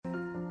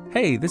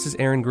Hey, this is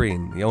Aaron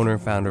Green, the owner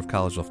and founder of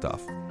College Liftoff.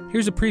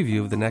 Here's a preview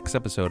of the next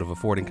episode of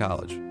Affording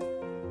College.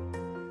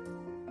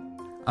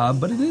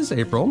 But it is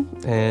April,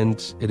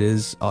 and it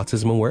is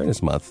Autism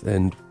Awareness Month,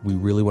 and we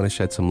really want to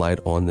shed some light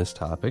on this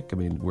topic. I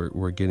mean,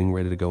 we're getting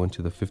ready to go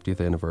into the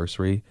 50th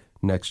anniversary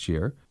next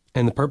year,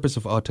 and the purpose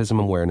of Autism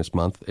Awareness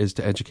Month is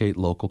to educate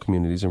local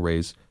communities and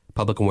raise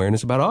public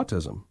awareness about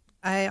autism.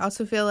 I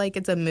also feel like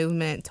it's a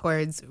movement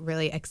towards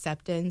really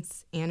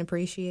acceptance and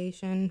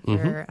appreciation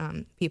for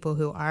people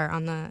who are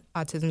on the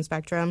autism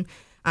spectrum.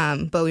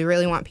 But we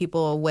really want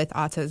people with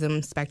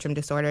autism spectrum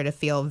disorder to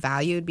feel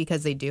valued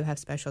because they do have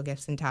special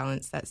gifts and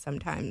talents that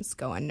sometimes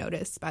go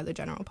unnoticed by the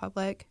general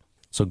public.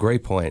 So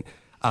great point.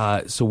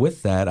 So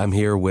with that, I'm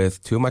here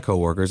with two of my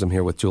coworkers. I'm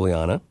here with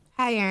Juliana.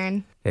 Hi,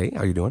 Aaron. Hey,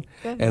 how are you doing?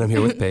 Good. And I'm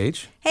here with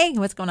Paige. Hey,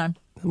 what's going on?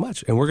 Not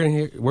much. And we're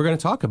going to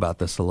talk about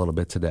this a little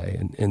bit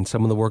today and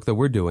some of the work that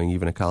we're doing,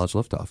 even at College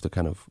Liftoff, to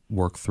kind of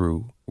work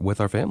through with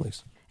our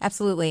families.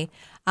 Absolutely.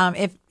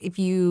 If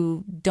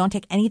you don't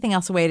take anything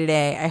else away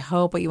today, I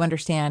hope what you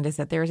understand is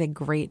that there is a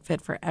great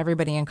fit for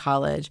everybody in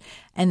college,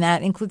 and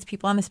that includes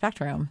people on the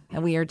spectrum.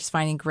 And we are just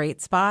finding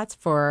great spots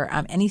for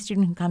any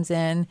student who comes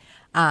in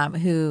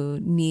who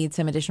needs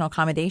some additional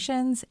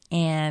accommodations,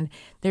 and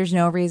there's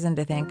no reason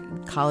to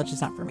think college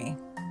is not for me.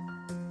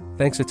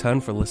 Thanks a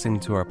ton for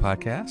listening to our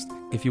podcast.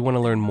 If you want to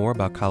learn more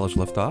about College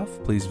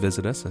Liftoff, please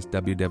visit us at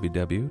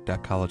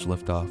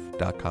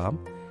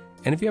www.collegeliftoff.com.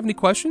 And if you have any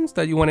questions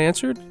that you want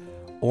answered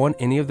on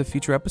any of the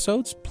future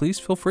episodes, please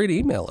feel free to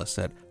email us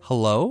at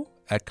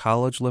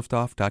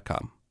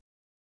hello@collegeliftoff.com.